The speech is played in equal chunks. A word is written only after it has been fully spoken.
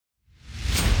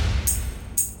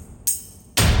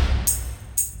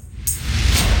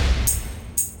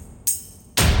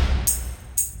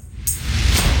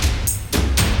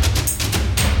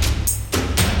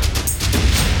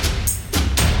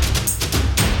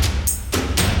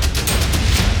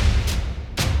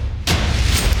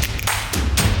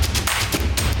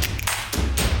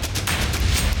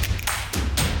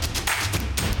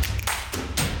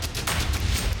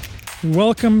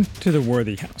Welcome to the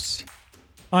Worthy House.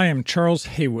 I am Charles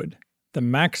Haywood, the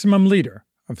maximum leader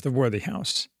of the Worthy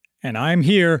House, and I am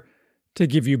here to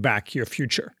give you back your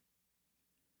future.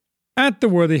 At the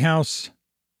Worthy House,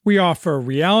 we offer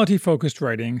reality-focused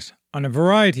writings on a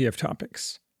variety of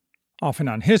topics, often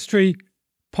on history,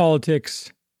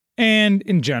 politics, and,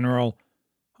 in general,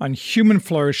 on human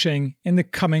flourishing in the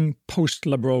coming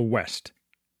post-liberal West.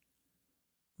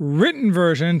 Written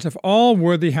versions of all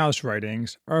Worthy House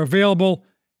writings are available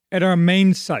at our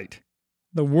main site,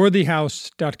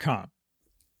 theworthyhouse.com.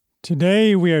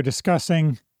 Today we are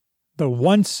discussing The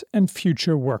Once and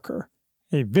Future Worker,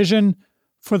 a Vision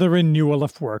for the Renewal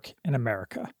of Work in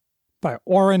America, by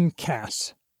Oren.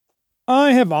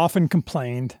 I have often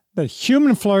complained that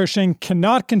human flourishing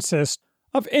cannot consist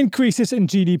of increases in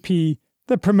GDP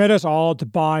that permit us all to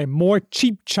buy more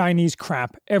cheap Chinese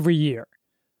crap every year.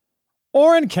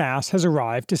 Oren has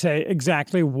arrived to say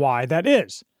exactly why that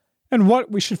is, and what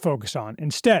we should focus on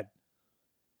instead.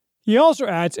 He also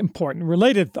adds important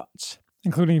related thoughts,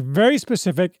 including very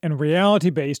specific and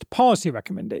reality-based policy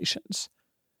recommendations.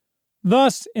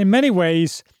 Thus, in many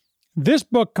ways, this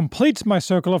book completes my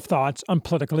circle of thoughts on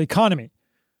political economy,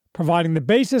 providing the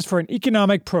basis for an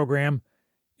economic program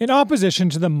in opposition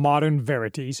to the modern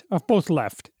verities of both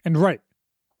left and right.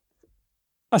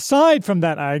 Aside from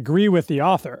that, I agree with the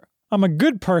author. I'm a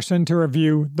good person to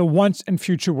review The Once and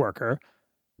Future Worker,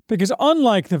 because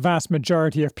unlike the vast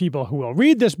majority of people who will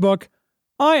read this book,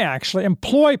 I actually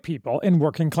employ people in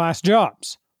working-class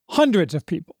jobs, hundreds of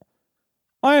people.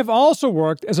 I have also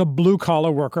worked as a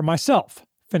blue-collar worker myself,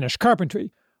 finished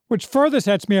carpentry, which further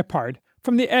sets me apart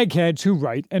from the eggheads who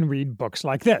write and read books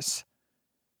like this.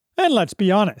 And let's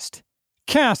be honest,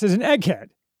 Cass is an egghead,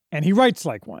 and he writes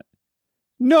like one.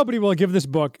 Nobody will give this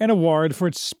book an award for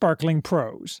its sparkling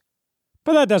prose.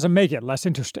 But that doesn't make it less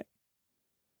interesting.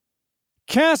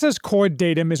 Cass's core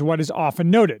datum is what is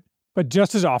often noted, but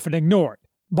just as often ignored,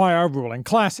 by our ruling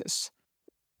classes.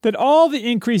 That all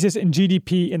the increases in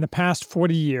GDP in the past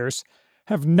 40 years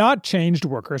have not changed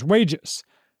workers' wages,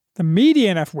 the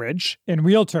median of which, in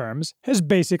real terms, has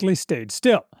basically stayed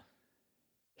still.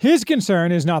 His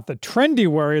concern is not the trendy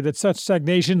worry that such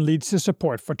stagnation leads to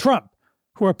support for Trump,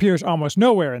 who appears almost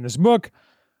nowhere in this book,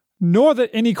 nor that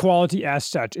inequality as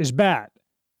such is bad,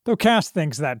 though Cass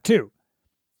thinks that too.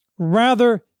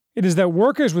 Rather, it is that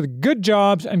workers with good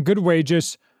jobs and good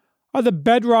wages are the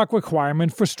bedrock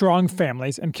requirement for strong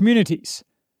families and communities.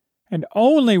 And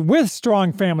only with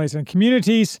strong families and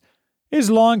communities is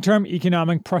long-term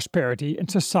economic prosperity and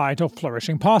societal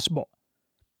flourishing possible.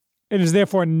 It is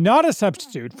therefore not a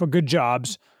substitute for good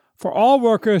jobs for all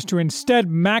workers to instead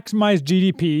maximize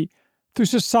GDP through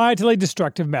societally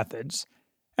destructive methods,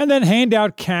 and then hand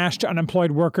out cash to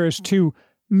unemployed workers to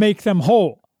make them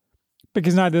whole,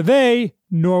 because neither they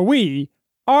nor we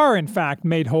are in fact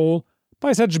made whole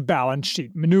by such balance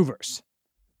sheet maneuvers.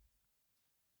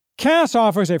 Cass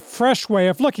offers a fresh way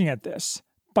of looking at this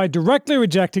by directly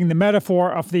rejecting the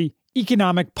metaphor of the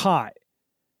economic pie.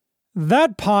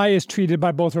 That pie is treated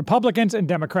by both Republicans and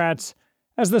Democrats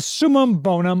as the summum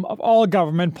bonum of all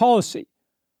government policy,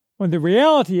 when the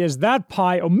reality is that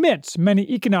pie omits many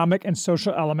economic and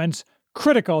social elements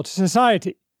critical to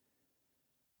society.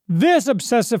 This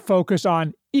obsessive focus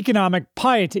on economic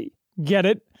piety, get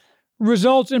it,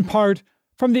 results in part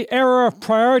from the error of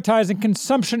prioritizing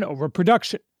consumption over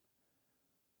production.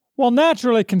 While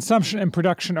naturally consumption and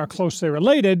production are closely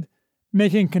related,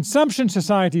 making consumption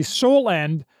society's sole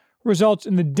end results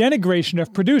in the denigration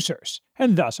of producers,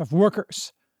 and thus of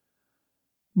workers.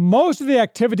 Most of the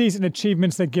activities and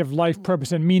achievements that give life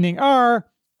purpose and meaning are,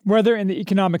 whether in the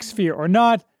economic sphere or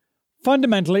not,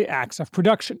 fundamentally acts of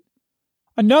production.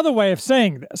 Another way of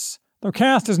saying this, though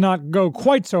Cass does not go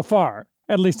quite so far,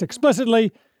 at least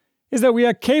explicitly, is that we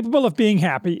are capable of being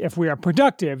happy if we are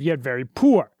productive yet very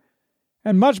poor,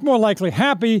 and much more likely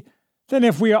happy than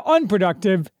if we are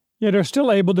unproductive yet are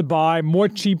still able to buy more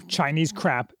cheap Chinese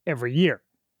crap every year.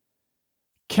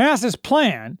 Cass's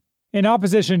plan, in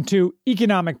opposition to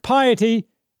economic piety,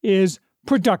 is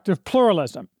productive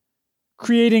pluralism,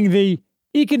 creating the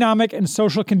economic and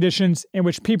social conditions in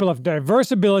which people of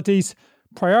diverse abilities,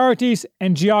 priorities,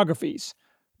 and geographies,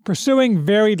 pursuing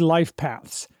varied life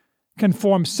paths, can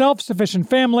form self-sufficient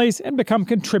families and become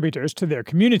contributors to their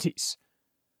communities.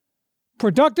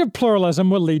 Productive pluralism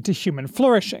will lead to human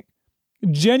flourishing,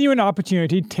 genuine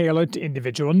opportunity tailored to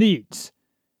individual needs,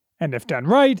 and if done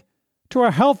right, to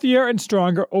a healthier and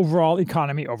stronger overall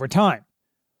economy over time,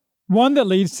 one that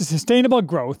leads to sustainable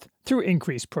growth through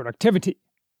increased productivity.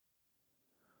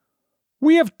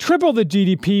 We have triple the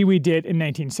GDP we did in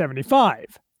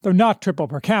 1975, though not triple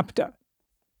per capita.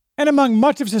 And among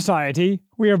much of society,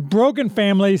 we have broken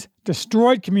families,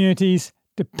 destroyed communities,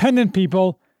 dependent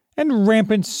people, and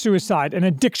rampant suicide and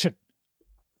addiction.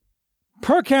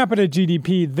 Per capita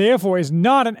GDP, therefore, is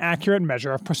not an accurate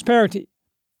measure of prosperity.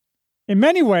 In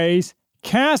many ways,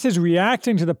 Cass is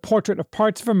reacting to the portrait of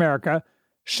parts of America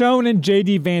shown in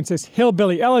J.D. Vance's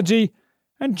Hillbilly Elegy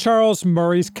and Charles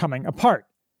Murray's Coming Apart.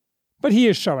 But he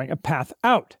is showing a path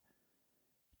out.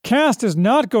 Cass does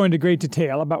not go into great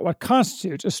detail about what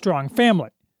constitutes a strong family.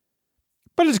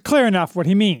 But it's clear enough what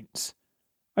he means.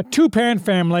 A two-parent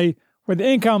family with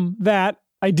income that,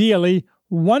 ideally,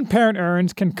 one parent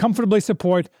earns can comfortably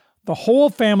support the whole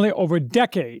family over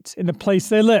decades in the place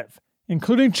they live,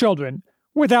 including children,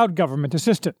 without government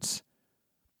assistance.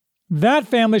 That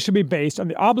family should be based on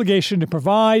the obligation to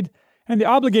provide and the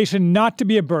obligation not to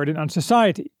be a burden on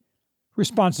society.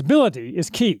 Responsibility is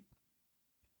key.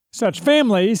 Such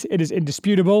families, it is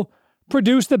indisputable,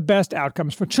 produce the best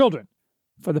outcomes for children,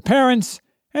 for the parents,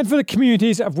 and for the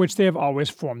communities of which they have always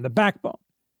formed the backbone.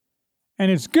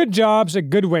 And it's good jobs at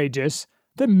good wages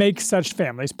that make such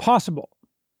families possible.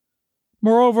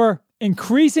 Moreover,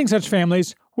 increasing such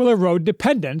families will erode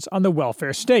dependence on the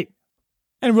welfare state,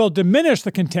 and will diminish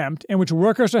the contempt in which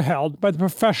workers are held by the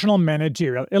professional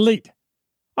managerial elite.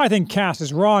 I think Cass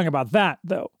is wrong about that,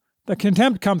 though. The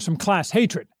contempt comes from class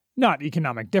hatred, not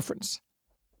economic difference.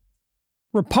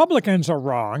 Republicans are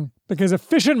wrong because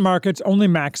efficient markets only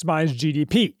maximize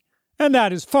GDP, and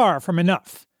that is far from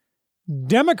enough.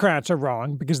 Democrats are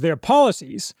wrong because their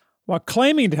policies, while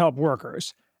claiming to help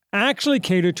workers, actually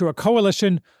cater to a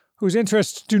coalition whose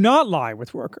interests do not lie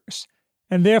with workers,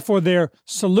 and therefore their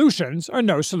solutions are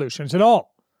no solutions at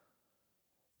all.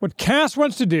 What Cass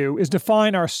wants to do is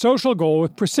define our social goal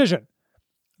with precision,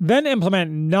 then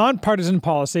implement nonpartisan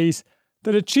policies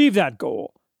that achieve that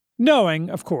goal, knowing,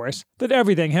 of course, that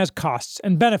everything has costs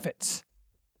and benefits.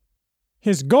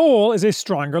 His goal is a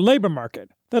stronger labor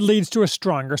market that leads to a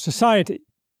stronger society.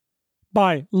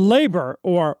 By labor,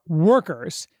 or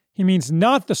workers, he means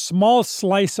not the small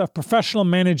slice of professional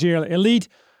managerial elite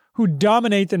who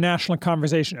dominate the national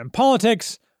conversation and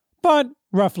politics, but,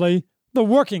 roughly, the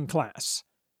working class.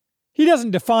 He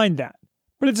doesn't define that,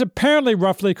 but it's apparently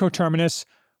roughly coterminous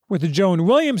with Joan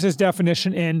Williams's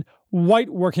definition in white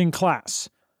working class,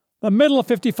 the middle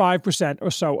 55%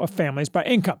 or so of families by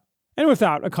income, and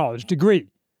without a college degree.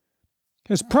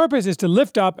 His purpose is to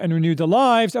lift up and renew the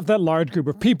lives of that large group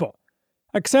of people,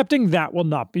 accepting that will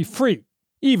not be free,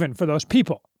 even for those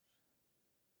people.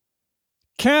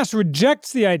 Cass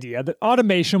rejects the idea that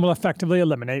automation will effectively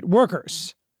eliminate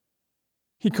workers.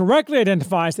 He correctly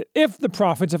identifies that if the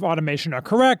profits of automation are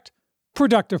correct,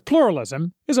 productive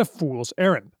pluralism is a fool's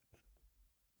errand.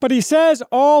 But he says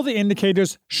all the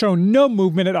indicators show no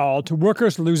movement at all to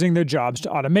workers losing their jobs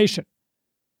to automation.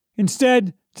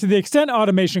 Instead, to the extent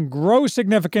automation grows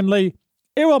significantly,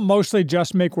 it will mostly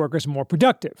just make workers more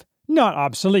productive, not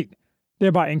obsolete,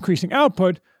 thereby increasing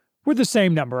output with the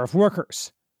same number of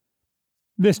workers.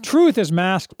 This truth is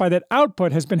masked by that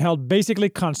output has been held basically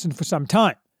constant for some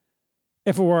time.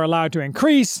 If it were allowed to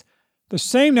increase, the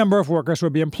same number of workers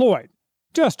would be employed,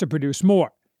 just to produce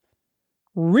more.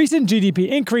 Recent GDP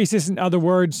increases, in other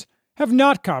words, have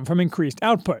not come from increased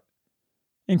output.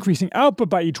 Increasing output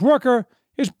by each worker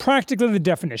is practically the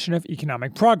definition of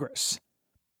economic progress.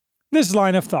 This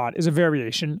line of thought is a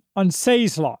variation on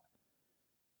Say's law.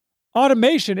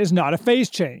 Automation is not a phase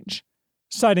change.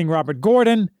 Citing Robert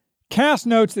Gordon, Cass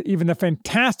notes that even the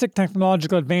fantastic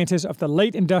technological advances of the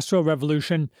late Industrial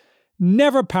Revolution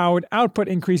never powered output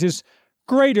increases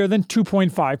greater than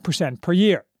 2.5% per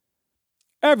year.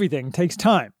 Everything takes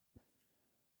time.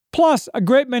 Plus, a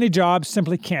great many jobs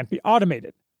simply can't be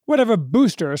automated, whatever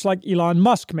boosters like Elon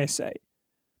Musk may say.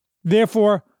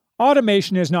 Therefore,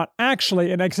 automation is not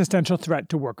actually an existential threat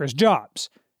to workers' jobs,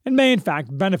 and may in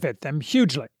fact benefit them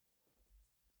hugely.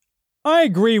 I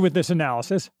agree with this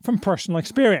analysis from personal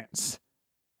experience.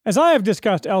 As I have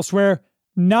discussed elsewhere,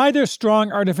 neither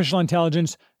strong artificial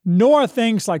intelligence nor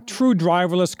things like true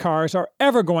driverless cars are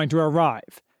ever going to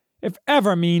arrive, if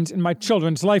ever means in my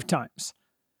children's lifetimes.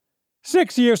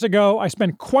 6 years ago, I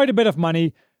spent quite a bit of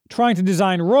money trying to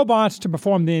design robots to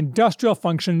perform the industrial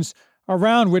functions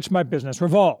around which my business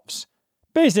revolves,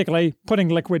 basically putting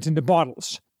liquids into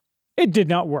bottles. It did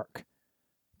not work.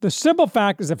 The simple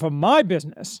fact is that for my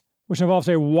business, which involves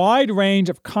a wide range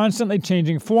of constantly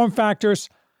changing form factors,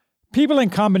 people in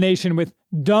combination with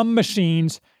dumb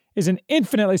machines is an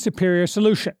infinitely superior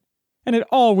solution, and it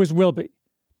always will be.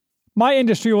 My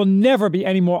industry will never be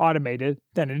any more automated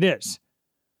than it is.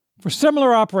 For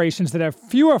similar operations that have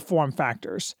fewer form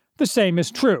factors, the same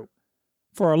is true.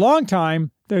 For a long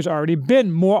time, there's already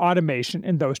been more automation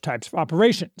in those types of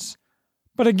operations.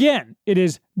 But again, it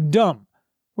is dumb,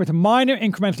 with minor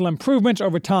incremental improvements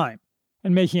over time,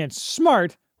 and making it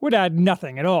smart would add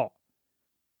nothing at all.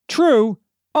 True,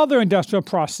 other industrial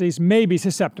processes may be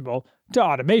susceptible to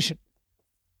automation.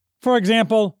 For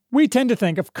example, we tend to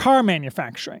think of car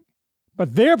manufacturing,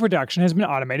 but their production has been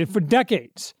automated for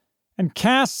decades, and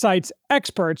Cass cites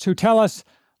experts who tell us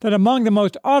that among the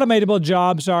most automatable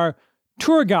jobs are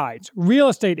tour guides, real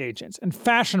estate agents, and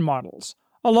fashion models,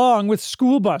 along with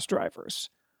school bus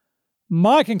drivers.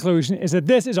 My conclusion is that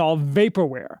this is all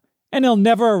vaporware, and it'll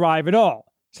never arrive at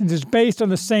all, since it's based on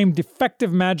the same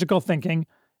defective magical thinking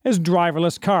as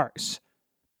driverless cars.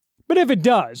 But if it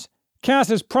does,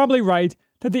 Cass is probably right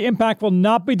that the impact will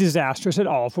not be disastrous at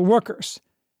all for workers.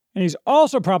 And he's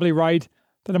also probably right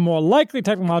that a more likely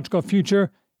technological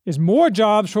future is more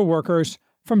jobs for workers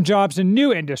from jobs in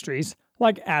new industries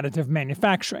like additive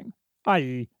manufacturing,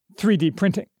 i.e. 3D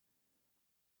printing.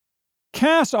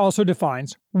 Cass also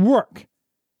defines work.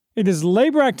 It is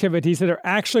labor activities that are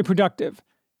actually productive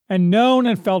and known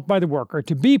and felt by the worker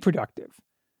to be productive.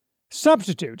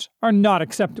 Substitutes are not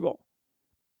acceptable.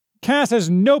 Cass has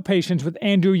no patience with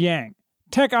Andrew Yang,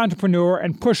 tech entrepreneur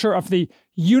and pusher of the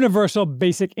universal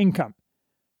basic income.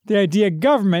 The idea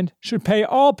government should pay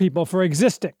all people for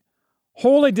existing,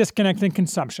 wholly disconnecting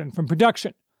consumption from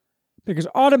production, because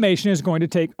automation is going to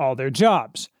take all their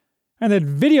jobs, and that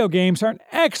video games are an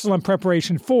excellent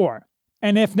preparation for,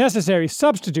 and if necessary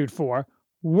substitute for,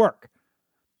 work.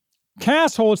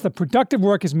 Cass holds that productive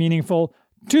work is meaningful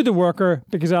to the worker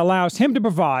because it allows him to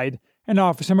provide and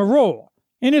offers him a role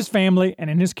in his family and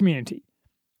in his community.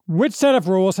 Which set of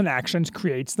rules and actions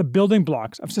creates the building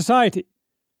blocks of society?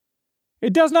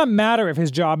 It does not matter if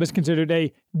his job is considered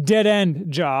a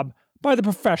dead-end job by the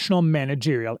professional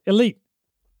managerial elite.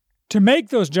 To make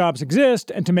those jobs exist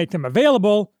and to make them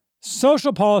available,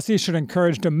 social policies should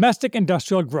encourage domestic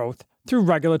industrial growth through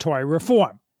regulatory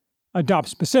reform, adopt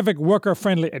specific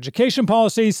worker-friendly education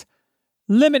policies,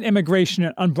 limit immigration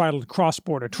and unbridled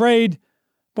cross-border trade,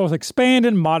 both expand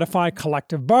and modify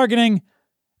collective bargaining,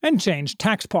 and change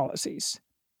tax policies.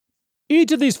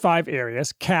 Each of these 5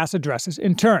 areas Cass addresses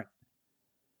in turn.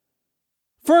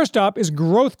 First up is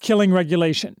growth-killing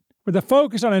regulation, with a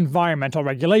focus on environmental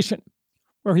regulation,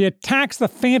 where he attacks the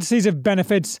fantasies of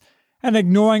benefits and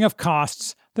ignoring of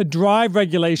costs that drive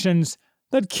regulations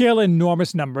that kill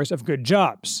enormous numbers of good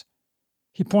jobs.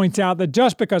 He points out that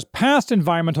just because past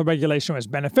environmental regulation was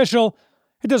beneficial,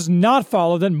 it does not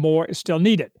follow that more is still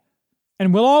needed,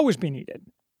 and will always be needed.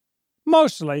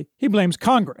 Mostly, he blames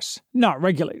Congress, not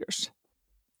regulators.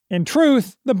 In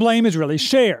truth, the blame is really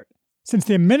shared, since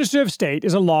the administrative state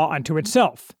is a law unto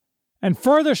itself, and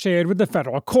further shared with the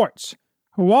federal courts,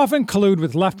 who often collude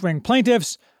with left-wing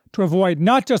plaintiffs to avoid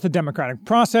not just the democratic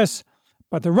process,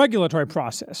 but the regulatory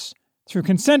process, through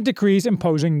consent decrees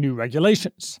imposing new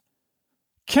regulations.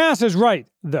 Cass is right,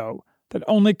 though, that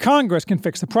only Congress can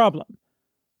fix the problem,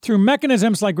 through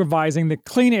mechanisms like revising the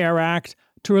Clean Air Act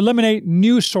to eliminate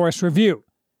new source review,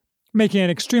 making it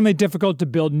extremely difficult to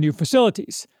build new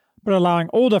facilities, but allowing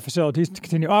older facilities to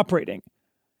continue operating,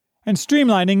 and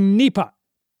streamlining NEPA,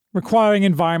 requiring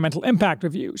environmental impact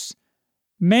reviews,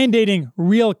 mandating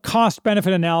real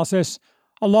cost-benefit analysis,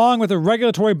 along with a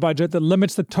regulatory budget that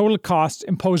limits the total costs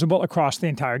imposable across the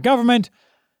entire government,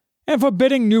 and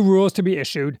forbidding new rules to be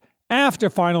issued after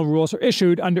final rules are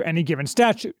issued under any given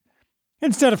statute,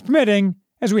 instead of permitting,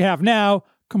 as we have now,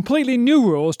 completely new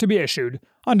rules to be issued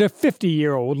under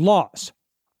 50-year-old laws.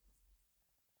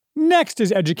 Next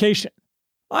is education.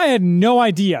 I had no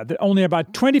idea that only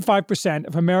about 25%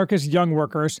 of America's young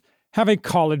workers have a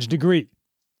college degree.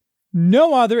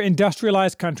 No other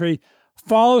industrialized country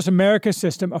follows America's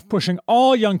system of pushing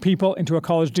all young people into a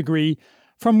college degree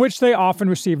from which they often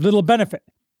receive little benefit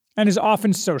and is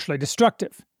often socially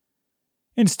destructive.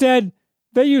 Instead,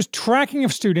 they use tracking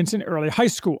of students in early high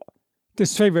school,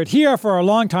 disfavored here for a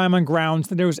long time on grounds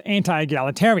that it was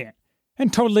anti-egalitarian,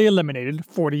 and totally eliminated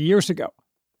 40 years ago.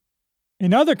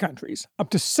 In other countries, up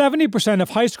to 70% of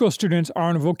high school students are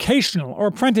on vocational or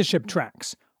apprenticeship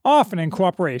tracks, often in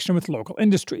cooperation with local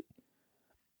industry.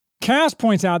 Cass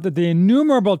points out that the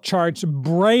innumerable charts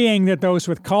braying that those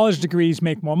with college degrees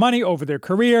make more money over their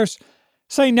careers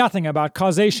say nothing about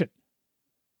causation.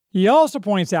 He also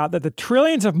points out that the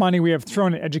trillions of money we have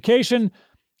thrown at education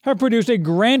have produced a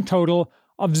grand total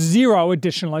of 0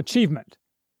 additional achievement.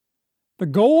 The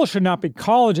goal should not be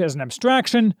college as an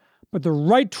abstraction, but the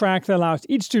right track that allows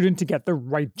each student to get the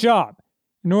right job,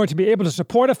 in order to be able to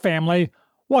support a family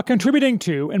while contributing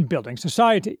to and building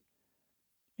society.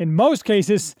 In most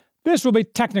cases, this will be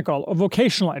technical or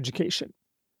vocational education.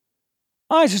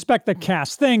 I suspect that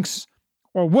Cass thinks,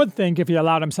 or would think if he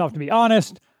allowed himself to be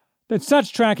honest, that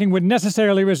such tracking would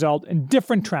necessarily result in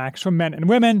different tracks for men and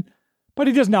women, but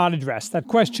he does not address that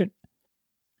question.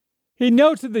 He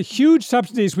notes that the huge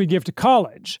subsidies we give to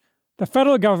college, the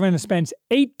federal government spends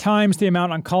 8 times the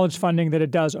amount on college funding that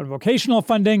it does on vocational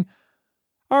funding,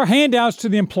 are handouts to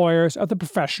the employers of the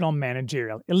professional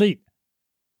managerial elite.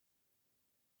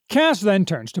 Cass then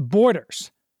turns to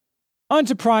borders.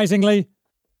 Unsurprisingly,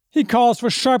 he calls for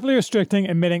sharply restricting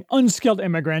admitting unskilled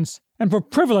immigrants and for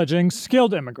privileging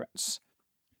skilled immigrants.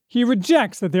 He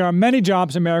rejects that there are many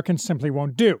jobs Americans simply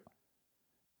won't do.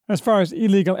 As far as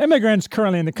illegal immigrants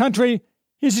currently in the country,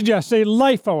 he suggests a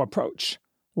LIFO approach.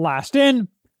 Last in,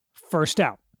 first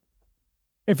out.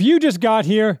 If you just got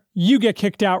here, you get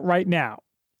kicked out right now.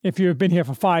 If you have been here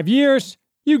for 5 years,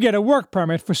 you get a work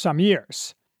permit for some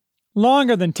years.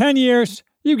 Longer than 10 years,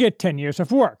 you get 10 years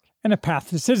of work and a path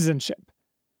to citizenship.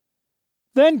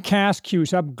 Then Cass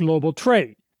cues up global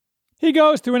trade. He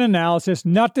goes through an analysis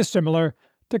not dissimilar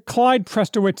to Clyde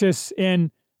Prestowitz's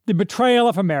in The Betrayal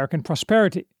of American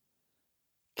Prosperity.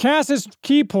 Cass's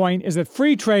key point is that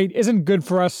free trade isn't good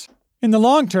for us in the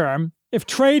long term if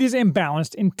trade is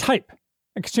imbalanced in type,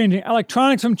 exchanging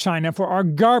electronics from China for our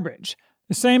garbage,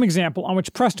 the same example on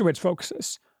which Prestowitz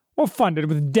focuses, or funded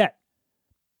with debt.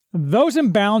 Those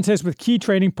imbalances with key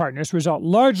trading partners result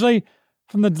largely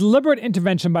from the deliberate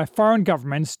intervention by foreign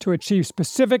governments to achieve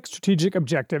specific strategic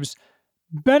objectives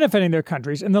benefiting their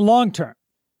countries in the long term.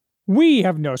 We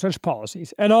have no such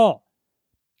policies at all.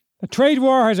 The trade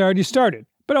war has already started,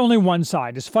 but only one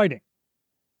side is fighting.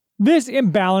 This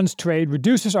imbalanced trade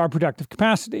reduces our productive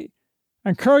capacity,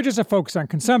 encourages a focus on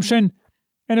consumption,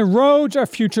 and erodes our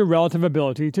future relative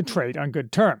ability to trade on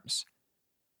good terms.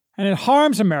 And it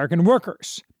harms American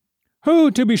workers,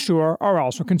 who, to be sure, are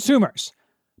also consumers,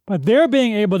 but their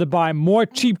being able to buy more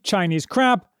cheap Chinese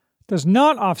crap does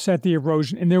not offset the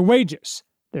erosion in their wages,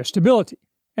 their stability,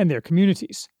 and their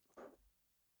communities.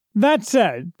 That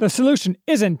said, the solution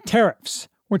isn't tariffs,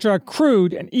 which are a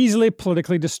crude and easily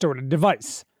politically distorted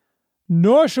device.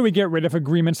 Nor should we get rid of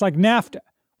agreements like NAFTA,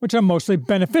 which are mostly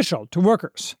beneficial to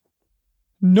workers.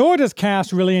 Nor does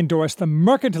Cass really endorse the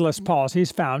mercantilist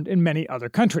policies found in many other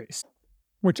countries,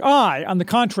 which I, on the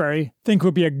contrary, think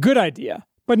would be a good idea,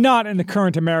 but not in the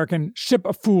current American ship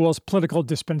of fools political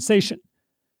dispensation.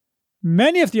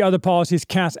 Many of the other policies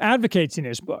Cass advocates in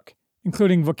his book,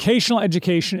 including vocational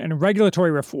education and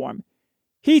regulatory reform,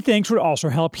 he thinks would also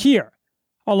help here,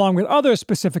 along with others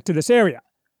specific to this area,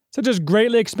 such as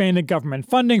greatly expanded government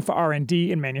funding for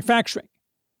R&D and manufacturing.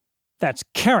 That's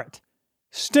carrot.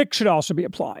 Stick should also be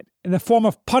applied, in the form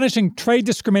of punishing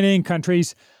trade-discriminating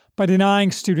countries by denying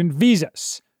student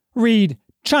visas. Read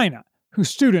China, whose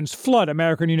students flood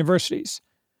American universities,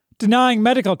 denying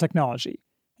medical technology,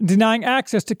 and denying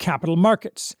access to capital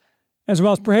markets, as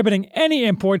well as prohibiting any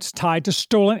imports tied to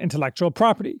stolen intellectual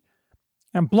property,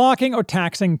 and blocking or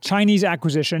taxing Chinese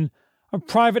acquisition of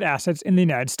private assets in the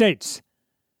United States.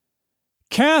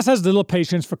 Cass has little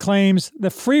patience for claims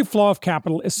that free flow of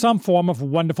capital is some form of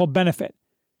wonderful benefit.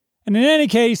 And in any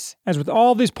case, as with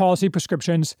all these policy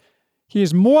prescriptions, he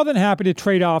is more than happy to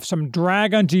trade off some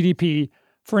drag on GDP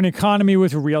for an economy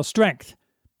with real strength,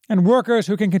 and workers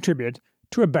who can contribute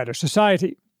to a better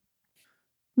society.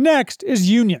 Next is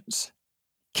unions.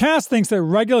 Cass thinks that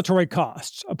regulatory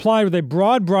costs, applied with a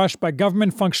broad brush by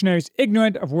government functionaries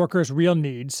ignorant of workers' real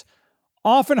needs,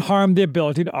 often harm the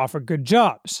ability to offer good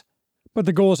jobs. But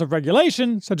the goals of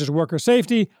regulation, such as worker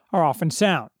safety, are often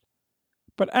sound.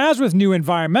 But as with new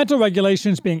environmental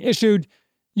regulations being issued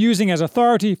using as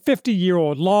authority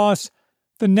 50-year-old laws,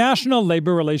 the National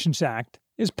Labor Relations Act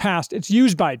is past its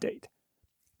use-by date.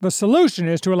 The solution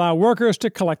is to allow workers to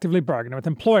collectively bargain with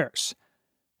employers,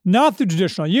 not through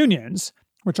traditional unions,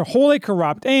 which are wholly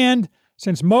corrupt and,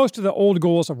 since most of the old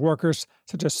goals of workers,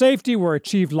 such as safety, were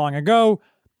achieved long ago,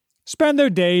 spend their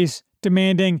days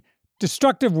demanding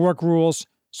destructive work rules,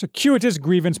 circuitous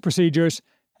grievance procedures,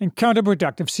 and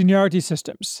counterproductive seniority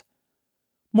systems.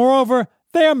 Moreover,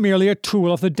 they are merely a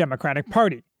tool of the Democratic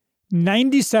Party.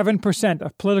 97%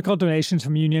 of political donations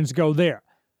from unions go there,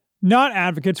 not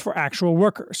advocates for actual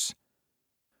workers.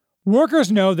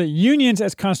 Workers know that unions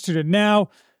as constituted now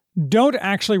don't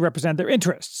actually represent their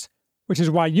interests, which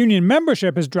is why union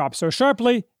membership has dropped so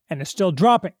sharply and is still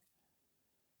dropping.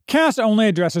 Cass only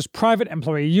addresses private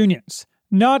employee unions,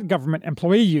 not government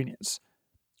employee unions.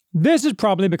 This is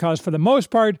probably because, for the most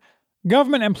part,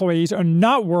 government employees are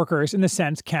not workers in the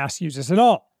sense Cass uses at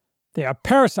all. They are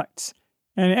parasites,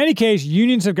 and in any case,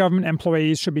 unions of government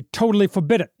employees should be totally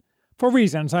forbidden, for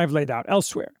reasons I've laid out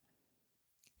elsewhere.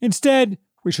 Instead,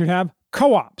 we should have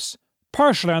co-ops,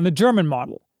 partially on the German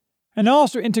model, and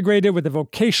also integrated with the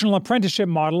vocational apprenticeship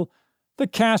model the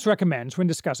Cass recommends when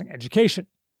discussing education.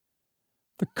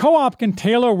 The co-op can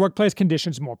tailor workplace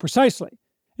conditions more precisely,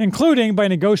 including by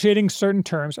negotiating certain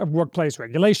terms of workplace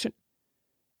regulation.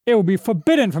 It will be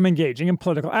forbidden from engaging in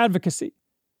political advocacy.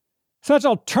 Such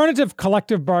alternative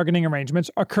collective bargaining arrangements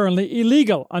are currently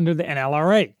illegal under the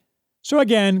NLRA, so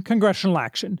again, congressional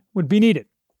action would be needed.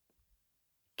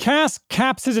 Cass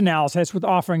caps his analysis with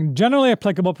offering generally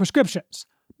applicable prescriptions,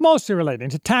 mostly relating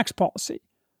to tax policy,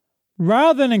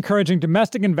 rather than encouraging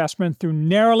domestic investment through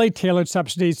narrowly tailored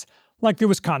subsidies like the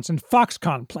Wisconsin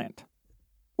Foxconn plant,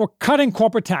 or cutting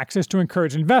corporate taxes to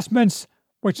encourage investments,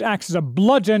 which acts as a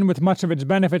bludgeon with much of its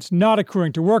benefits not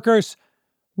accruing to workers.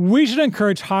 We should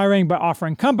encourage hiring by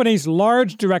offering companies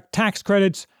large direct tax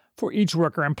credits for each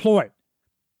worker employed.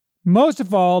 Most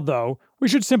of all, though, we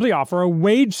should simply offer a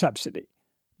wage subsidy,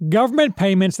 government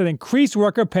payments that increase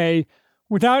worker pay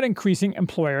without increasing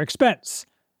employer expense,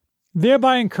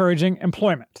 thereby encouraging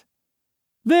employment.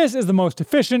 This is the most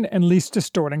efficient and least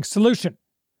distorting solution.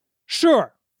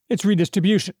 Sure, it's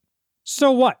redistribution.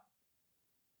 So what?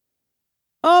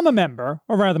 I'm a member,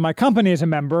 or rather my company is a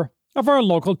member, of our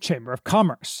local Chamber of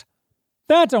Commerce.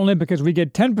 That's only because we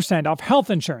get 10% off health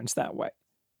insurance that way.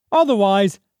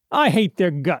 Otherwise, I hate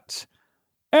their guts.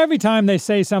 Every time they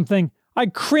say something, I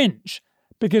cringe,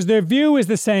 because their view is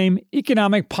the same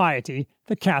economic piety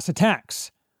that Cass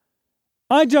attacks.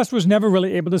 I just was never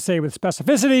really able to say with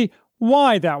specificity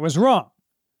why that was wrong,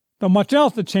 though much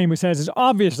else the Chamber says is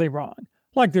obviously wrong,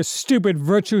 like their stupid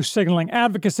virtue-signaling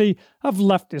advocacy of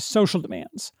leftist social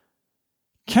demands.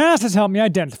 Cass has helped me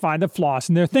identify the flaws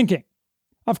in their thinking.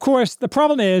 Of course, the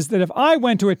problem is that if I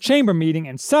went to a Chamber meeting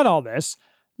and said all this,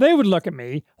 they would look at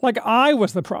me like I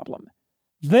was the problem.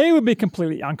 They would be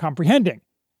completely uncomprehending,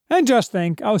 and just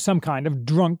think I was some kind of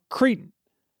drunk cretin.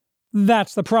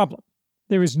 That's the problem.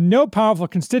 There is no powerful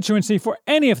constituency for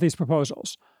any of these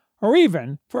proposals, or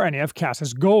even for any of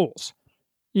Cass's goals.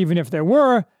 Even if there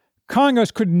were,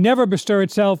 Congress could never bestir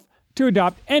itself to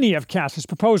adopt any of Cass's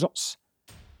proposals.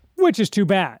 Which is too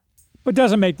bad, but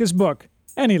doesn't make this book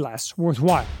any less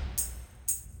worthwhile.